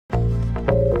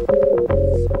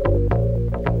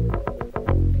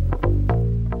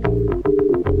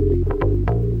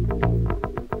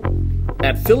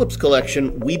At Phillips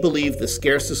Collection, we believe the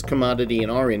scarcest commodity in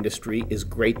our industry is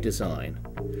great design.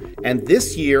 And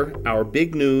this year, our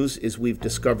big news is we've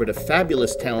discovered a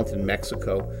fabulous talent in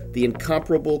Mexico, the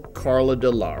incomparable Carla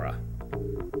de Lara.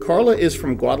 Carla is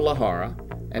from Guadalajara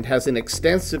and has an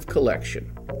extensive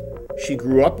collection. She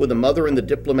grew up with a mother in the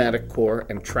diplomatic corps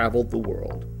and traveled the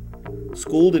world.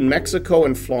 Schooled in Mexico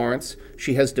and Florence,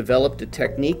 she has developed a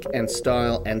technique and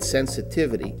style and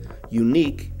sensitivity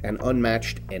unique and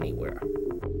unmatched anywhere.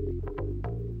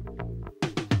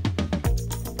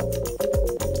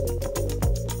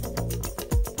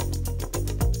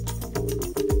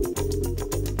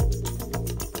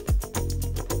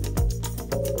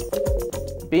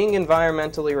 Being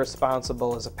environmentally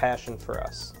responsible is a passion for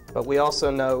us, but we also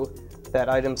know that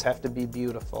items have to be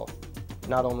beautiful,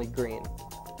 not only green.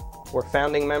 We're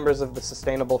founding members of the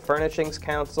Sustainable Furnishings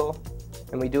Council,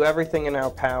 and we do everything in our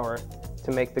power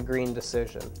to make the green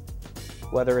decision.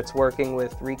 Whether it's working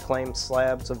with reclaimed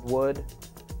slabs of wood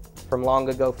from long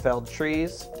ago felled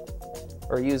trees,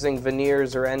 or using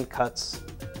veneers or end cuts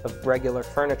of regular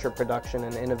furniture production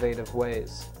in innovative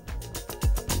ways.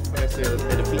 Parece el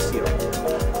edificio.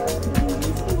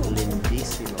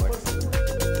 Lindísimo.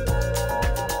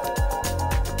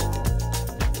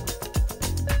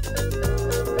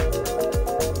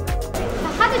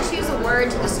 If I had to choose a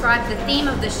word to describe the theme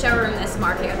of the showroom this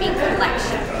market, it would be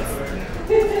collections.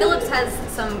 Phillips has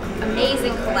some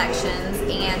amazing collections,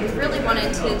 and we really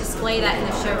wanted to display that in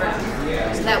the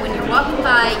showroom so that when you're walking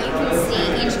by, you can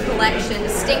see each collection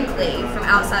distinctly from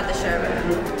outside the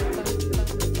showroom.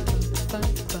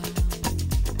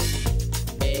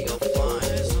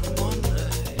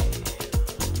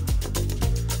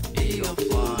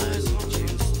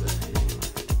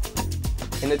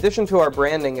 In addition to our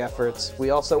branding efforts, we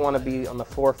also want to be on the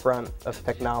forefront of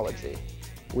technology.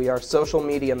 We are social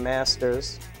media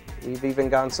masters. We've even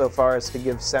gone so far as to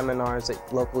give seminars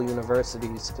at local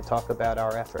universities to talk about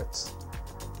our efforts.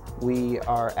 We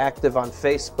are active on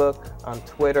Facebook, on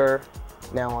Twitter,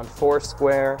 now on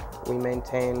Foursquare. We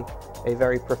maintain a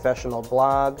very professional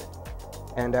blog,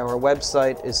 and our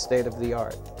website is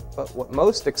state-of-the-art. But what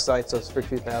most excites us for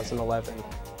 2011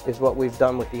 is what we've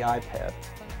done with the iPad.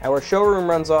 Our showroom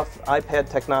runs off iPad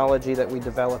technology that we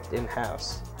developed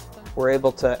in-house. We're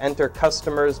able to enter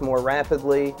customers more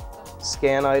rapidly,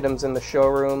 scan items in the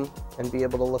showroom, and be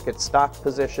able to look at stock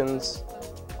positions,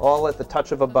 all at the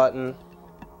touch of a button,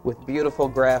 with beautiful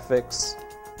graphics,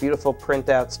 beautiful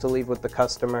printouts to leave with the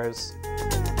customers.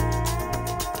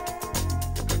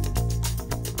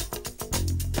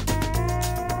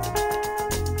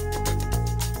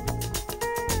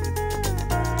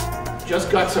 Just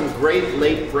got some great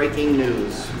late-breaking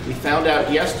news. We found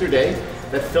out yesterday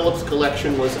that Phillips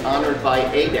Collection was honored by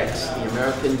ADEX, the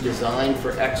American Design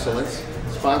for Excellence,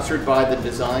 sponsored by the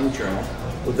Design Journal,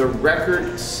 with a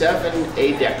record 7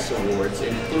 ADEX awards,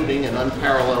 including an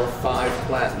unparalleled 5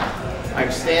 platinum.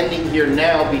 I'm standing here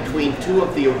now between 2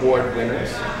 of the award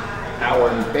winners, our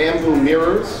bamboo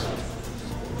mirrors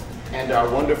and our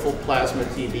wonderful plasma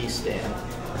TV stand,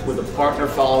 with a partner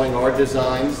following our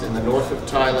designs in the north of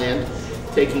Thailand,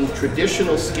 taking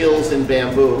traditional skills in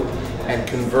bamboo and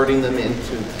converting them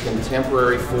into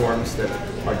contemporary forms that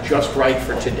are just right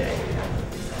for today.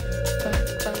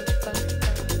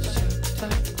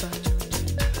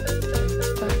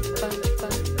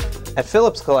 At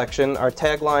Phillips Collection, our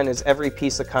tagline is "Every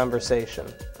piece a conversation,"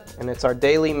 and it's our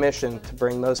daily mission to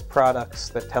bring those products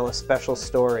that tell a special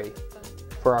story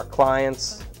for our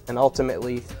clients and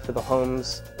ultimately for the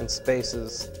homes and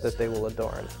spaces that they will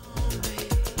adorn.